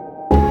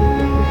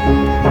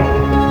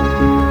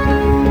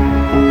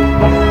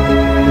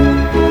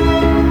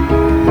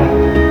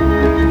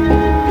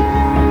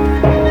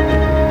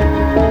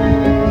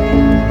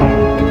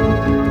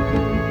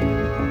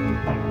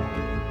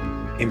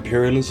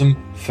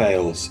Imperialism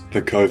fails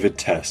the COVID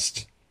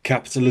test.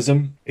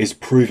 Capitalism is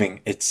proving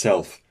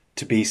itself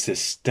to be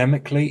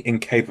systemically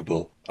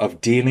incapable of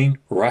dealing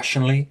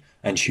rationally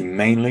and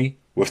humanely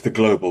with the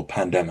global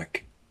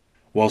pandemic.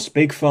 Whilst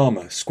Big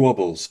Pharma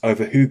squabbles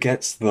over who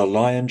gets the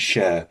lion's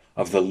share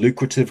of the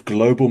lucrative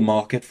global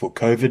market for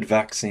COVID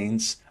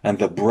vaccines, and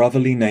the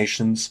brotherly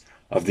nations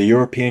of the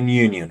European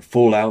Union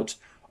fall out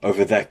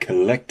over their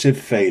collective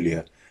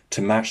failure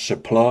to match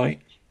supply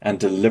and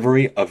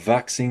delivery of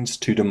vaccines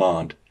to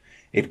demand,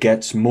 it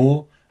gets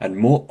more and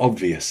more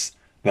obvious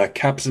that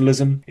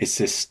capitalism is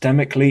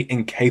systemically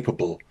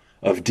incapable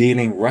of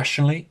dealing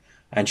rationally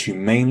and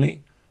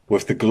humanely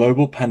with the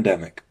global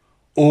pandemic,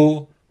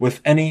 or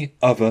with any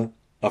other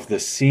of the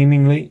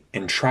seemingly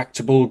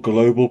intractable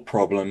global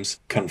problems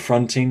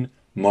confronting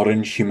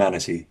modern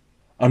humanity.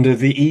 Under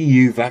the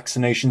EU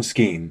vaccination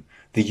scheme,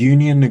 the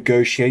Union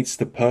negotiates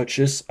the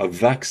purchase of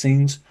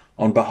vaccines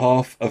on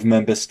behalf of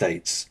member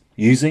states,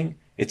 using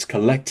its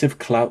collective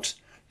clout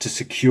to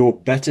secure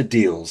better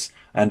deals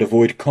and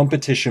avoid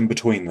competition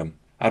between them.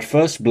 At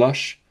first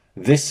blush,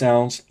 this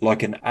sounds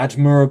like an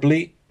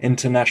admirably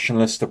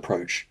internationalist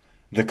approach,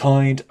 the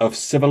kind of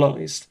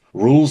civilized,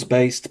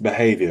 rules-based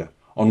behavior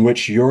on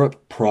which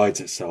Europe prides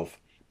itself,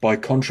 by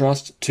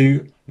contrast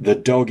to the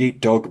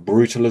dog-eat-dog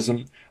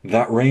brutalism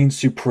that reigns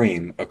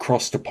supreme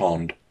across the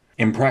pond.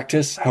 In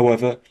practice,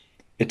 however,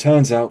 it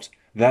turns out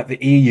that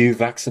the EU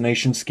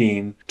vaccination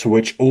scheme, to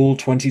which all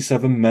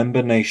 27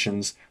 member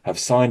nations have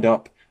signed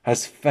up,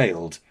 has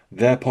failed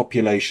their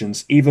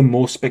populations even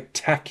more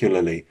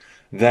spectacularly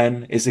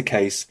than is the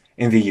case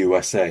in the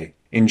USA.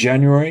 In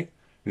January,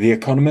 The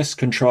Economist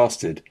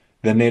contrasted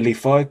the nearly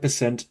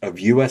 5% of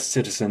US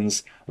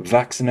citizens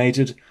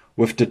vaccinated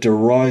with the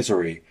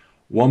derisory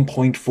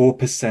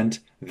 1.4%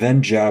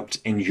 then jabbed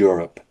in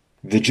Europe.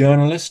 The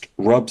journalist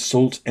rubbed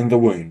salt in the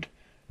wound,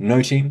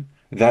 noting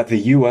that the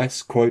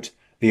US, quote,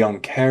 the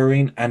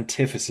uncaring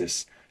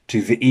antithesis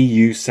to the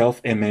EU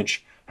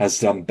self-image, has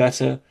done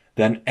better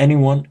than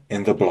anyone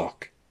in the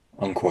bloc,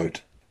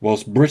 unquote.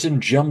 Whilst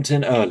Britain jumped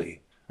in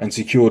early and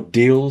secured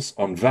deals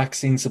on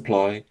vaccine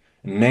supply,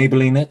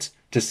 enabling it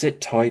to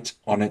sit tight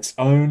on its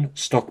own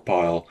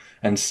stockpile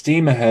and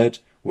steam ahead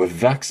with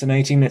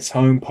vaccinating its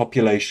home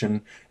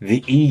population,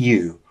 the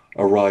EU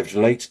arrived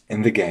late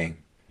in the game.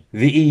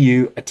 The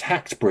EU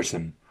attacked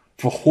Britain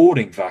for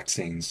hoarding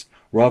vaccines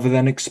rather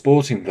than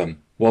exporting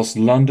them, whilst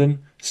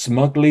London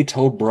smugly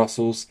told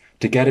Brussels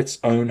to get its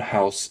own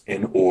house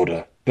in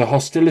order. The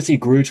hostility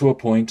grew to a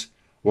point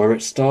where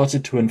it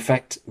started to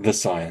infect the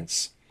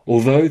science.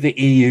 Although the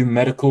EU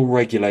medical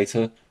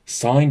regulator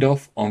signed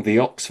off on the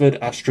Oxford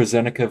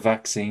AstraZeneca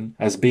vaccine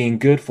as being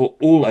good for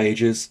all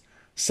ages,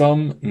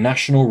 some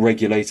national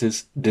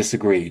regulators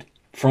disagreed.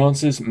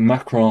 France's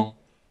Macron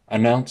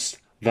announced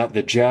that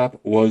the jab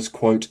was,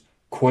 quote,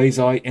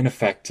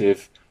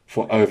 quasi-ineffective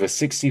for over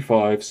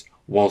 65s,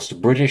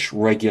 whilst British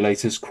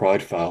regulators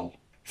cried foul.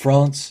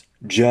 France,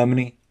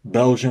 Germany,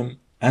 Belgium,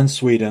 and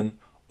Sweden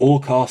all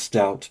cast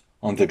doubt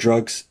on the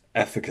drug's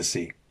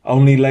efficacy,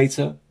 only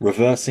later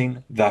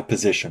reversing that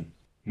position.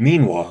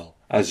 Meanwhile,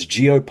 as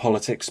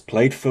geopolitics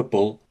played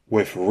football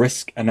with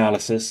risk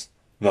analysis,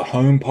 the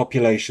home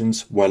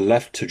populations were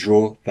left to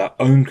draw their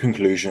own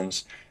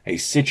conclusions, a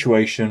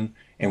situation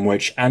in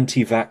which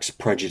anti-vax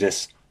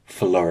prejudice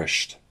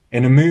flourished.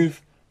 In a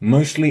move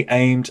mostly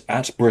aimed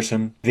at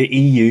Britain, the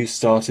EU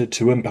started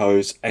to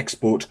impose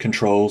export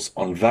controls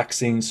on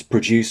vaccines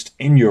produced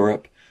in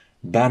Europe,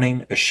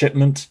 banning a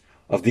shipment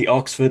of the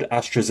Oxford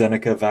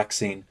AstraZeneca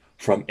vaccine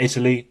from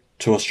Italy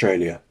to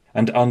Australia.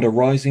 And under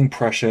rising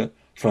pressure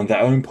from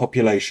their own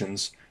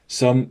populations,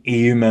 some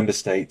EU member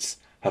states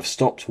have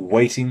stopped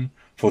waiting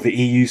for the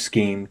EU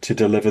scheme to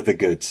deliver the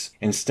goods,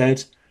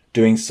 instead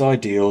doing side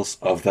deals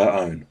of their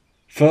own.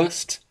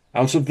 First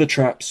out of the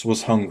traps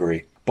was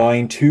Hungary,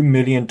 buying 2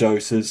 million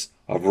doses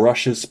of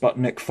Russia's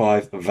Sputnik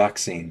V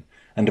vaccine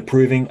and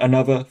approving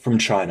another from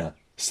China.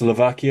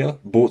 Slovakia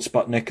bought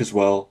Sputnik as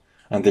well,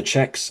 and the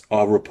Czechs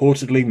are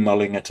reportedly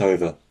mulling it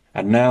over.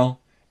 And now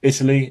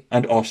Italy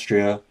and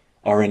Austria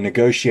are in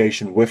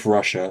negotiation with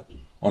Russia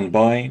on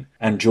buying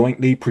and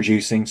jointly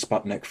producing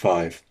Sputnik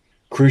V.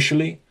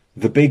 Crucially,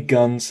 the big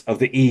guns of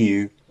the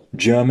EU,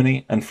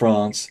 Germany and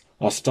France,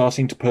 are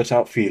starting to put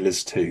out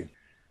feelers too.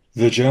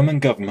 The German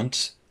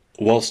government,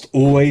 whilst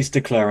always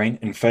declaring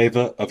in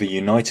favour of a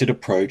united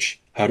approach,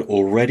 had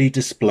already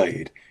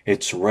displayed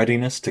its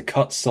readiness to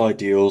cut side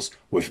deals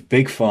with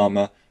Big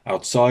Pharma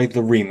outside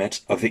the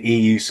remit of the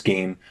EU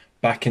scheme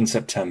back in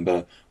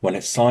September, when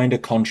it signed a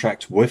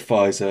contract with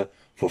Pfizer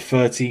for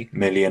 30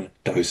 million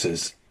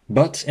doses.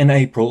 But in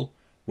April,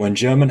 when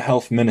German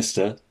Health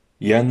Minister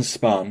Jens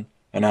Spahn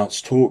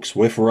announced talks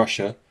with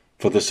Russia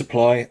for the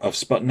supply of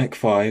Sputnik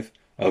V,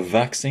 a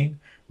vaccine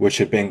which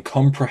had been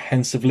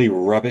comprehensively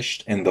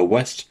rubbished in the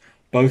West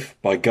both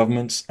by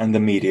governments and the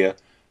media,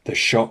 the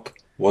shock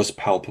was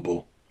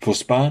palpable. For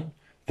Spahn,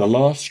 the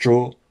last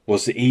straw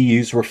was the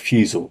EU's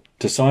refusal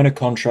to sign a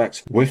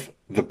contract with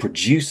the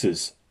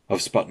producers of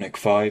Sputnik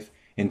V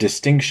in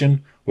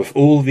distinction with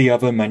all the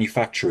other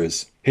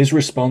manufacturers. His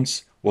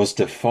response was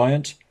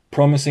defiant,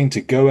 promising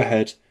to go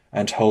ahead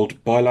and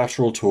hold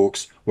bilateral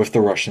talks with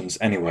the Russians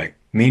anyway.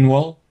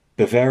 Meanwhile,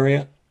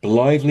 Bavaria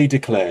blithely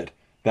declared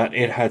that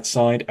it had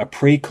signed a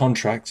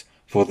pre-contract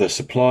for the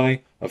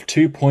supply of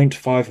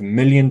 2.5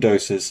 million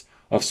doses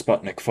of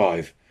Sputnik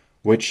V,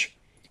 which,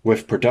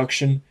 with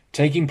production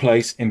taking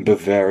place in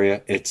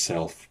Bavaria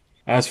itself.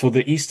 As for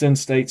the eastern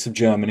states of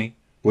Germany,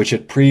 which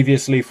had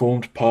previously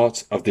formed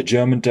part of the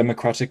German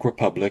Democratic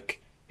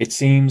Republic, it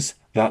seems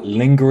that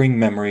lingering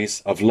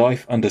memories of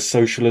life under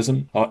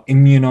socialism are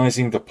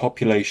immunizing the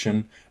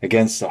population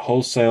against the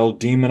wholesale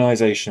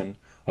demonization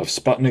of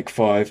Sputnik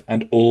V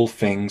and all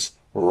things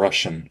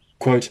Russian.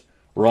 Quote,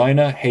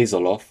 Rainer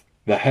Haseloff,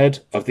 the head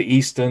of the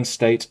eastern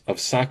state of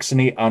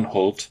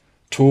Saxony-Anhalt,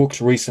 talked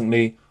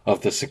recently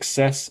of the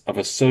success of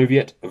a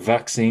Soviet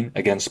vaccine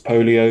against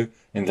polio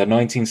in the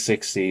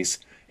 1960s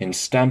in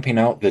stamping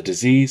out the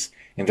disease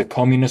in the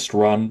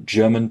communist-run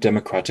German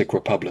Democratic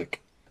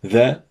Republic.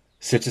 There,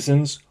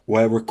 citizens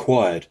were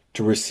required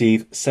to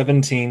receive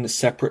 17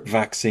 separate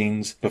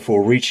vaccines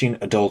before reaching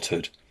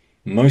adulthood,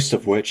 most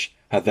of which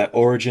had their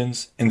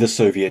origins in the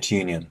Soviet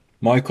Union.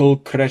 Michael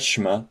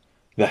Kretschmer,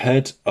 the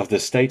head of the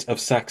state of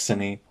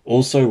Saxony,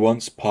 also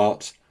once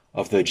part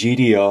of the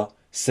GDR,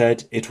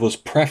 said it was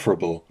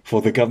preferable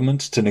for the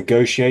government to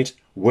negotiate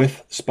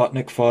with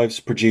Sputnik V's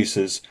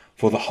producers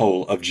for the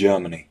whole of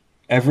Germany.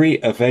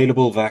 Every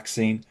available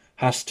vaccine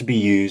has to be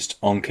used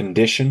on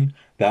condition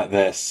that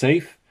they're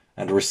safe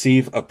and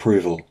receive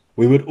approval.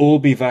 We would all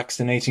be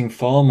vaccinating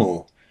far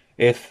more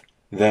if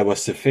there were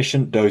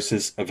sufficient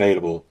doses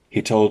available,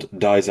 he told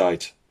Die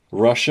Zeit.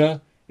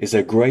 Russia is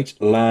a great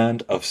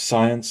land of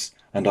science,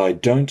 and I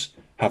don't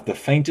have the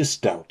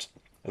faintest doubt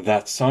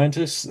that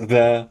scientists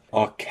there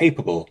are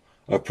capable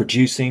of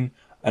producing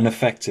an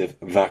effective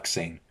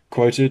vaccine.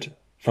 Quoted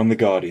from The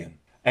Guardian,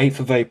 8th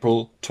of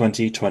April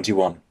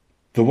 2021.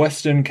 The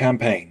Western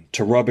campaign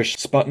to rubbish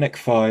Sputnik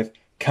V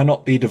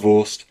cannot be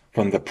divorced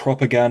from the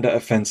propaganda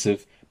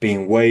offensive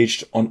being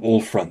waged on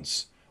all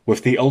fronts,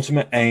 with the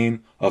ultimate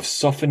aim of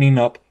softening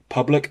up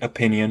public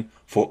opinion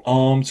for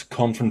armed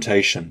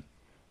confrontation.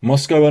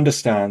 Moscow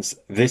understands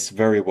this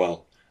very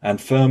well and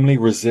firmly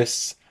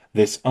resists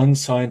this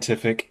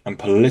unscientific and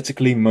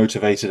politically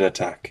motivated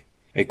attack.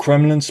 A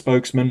Kremlin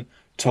spokesman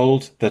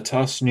told the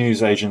TASS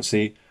news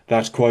agency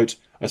that, quote,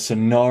 a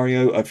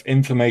scenario of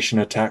information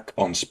attack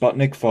on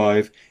Sputnik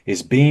V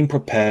is being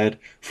prepared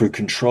through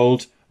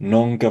controlled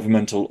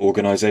non-governmental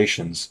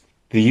organizations.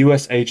 The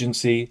US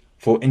Agency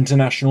for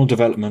International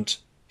Development,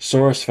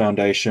 Soros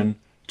Foundation,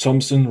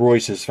 Thomson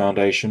Reuters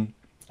Foundation,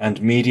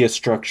 and media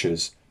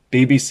structures,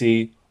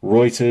 BBC,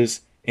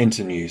 Reuters,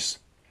 Internews.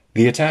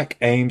 The attack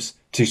aims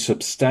to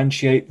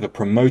substantiate the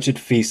promoted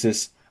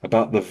thesis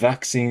about the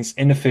vaccine's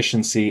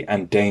inefficiency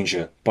and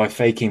danger by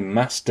faking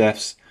mass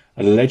deaths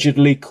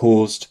allegedly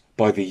caused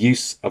by the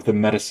use of the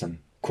medicine,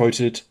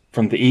 quoted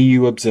from the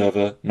EU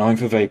Observer,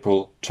 9th of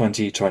April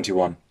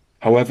 2021.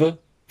 However,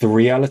 the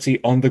reality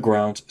on the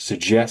ground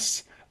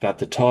suggests that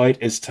the tide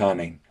is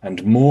turning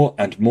and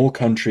more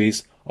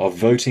countries are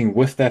voting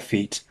with their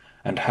feet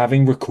and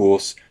having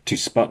recourse to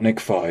Sputnik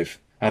V.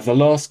 At the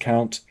last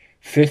count,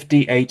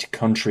 58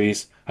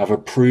 countries have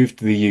approved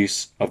the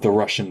use of the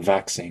Russian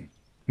vaccine.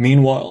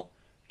 Meanwhile,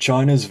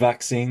 China's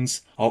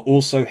vaccines are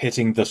also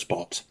hitting the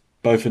spot,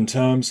 both in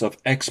terms of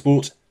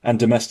export and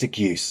domestic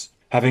use.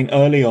 Having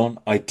early on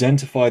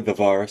identified the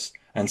virus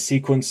and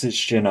sequenced its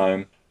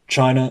genome,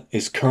 China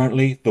is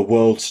currently the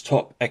world's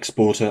top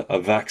exporter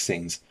of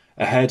vaccines,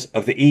 ahead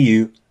of the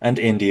EU and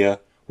India,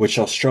 which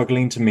are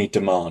struggling to meet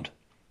demand.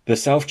 The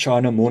South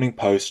China Morning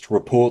Post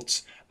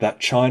reports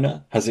that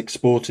China has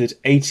exported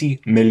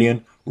 80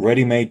 million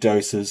ready-made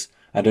doses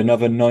and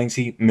another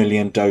 90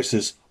 million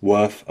doses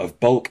worth of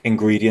bulk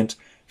ingredient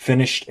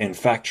finished in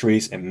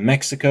factories in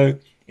Mexico,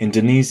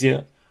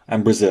 Indonesia,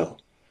 and Brazil.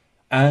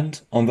 And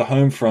on the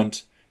home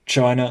front,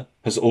 China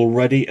has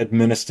already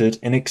administered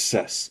in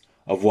excess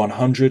of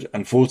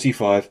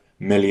 145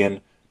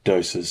 million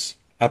doses.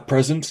 At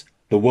present,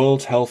 the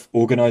World Health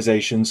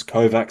Organization's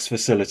COVAX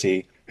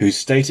facility, whose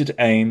stated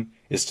aim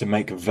is to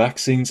make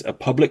vaccines a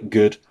public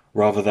good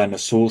rather than a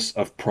source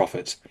of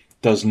profit,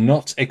 does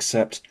not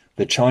accept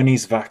the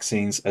Chinese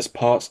vaccines as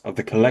part of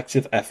the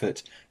collective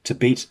effort to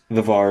beat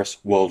the virus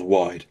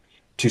worldwide.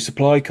 To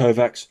supply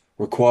COVAX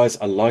requires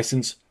a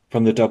license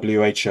from the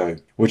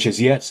WHO, which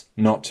has yet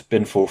not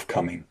been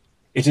forthcoming.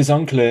 It is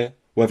unclear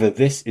whether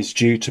this is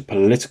due to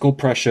political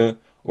pressure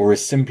or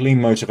is simply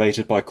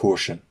motivated by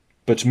caution.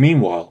 But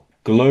meanwhile,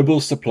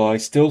 global supply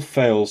still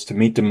fails to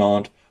meet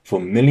demand for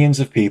millions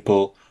of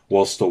people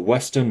whilst the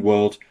Western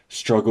world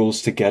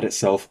struggles to get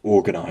itself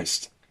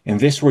organized. In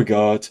this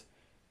regard,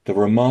 the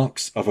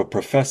remarks of a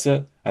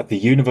professor at the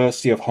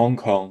University of Hong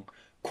Kong,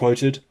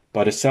 quoted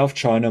by the South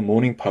China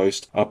Morning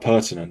Post, are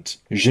pertinent.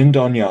 Jin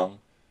Donyang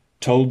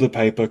told the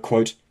paper,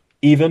 quote,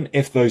 even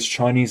if those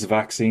Chinese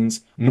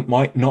vaccines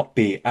might not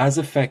be as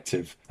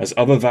effective as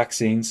other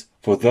vaccines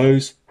for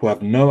those who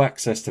have no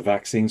access to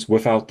vaccines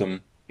without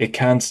them, it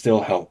can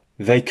still help.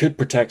 They could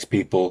protect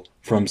people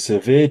from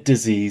severe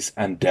disease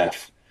and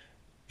death.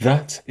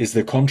 That is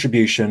the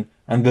contribution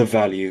and the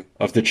value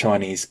of the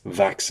Chinese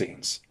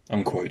vaccines,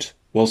 unquote.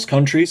 Whilst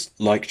countries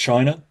like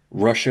China,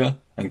 Russia,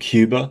 and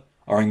Cuba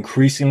are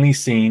increasingly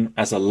seen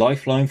as a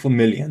lifeline for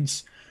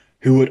millions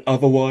who would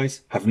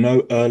otherwise have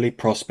no early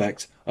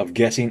prospect of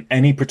getting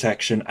any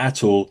protection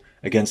at all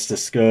against the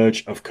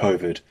scourge of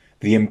COVID,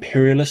 the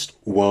imperialist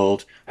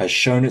world has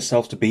shown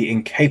itself to be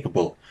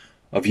incapable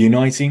of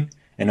uniting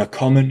in a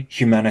common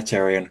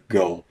humanitarian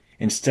goal,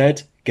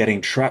 instead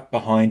getting trapped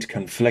behind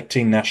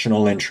conflicting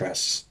national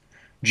interests,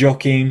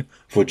 jockeying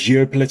for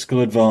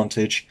geopolitical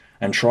advantage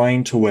and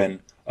trying to win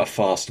a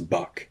fast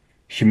buck.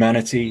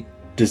 Humanity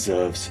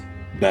deserves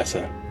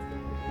better.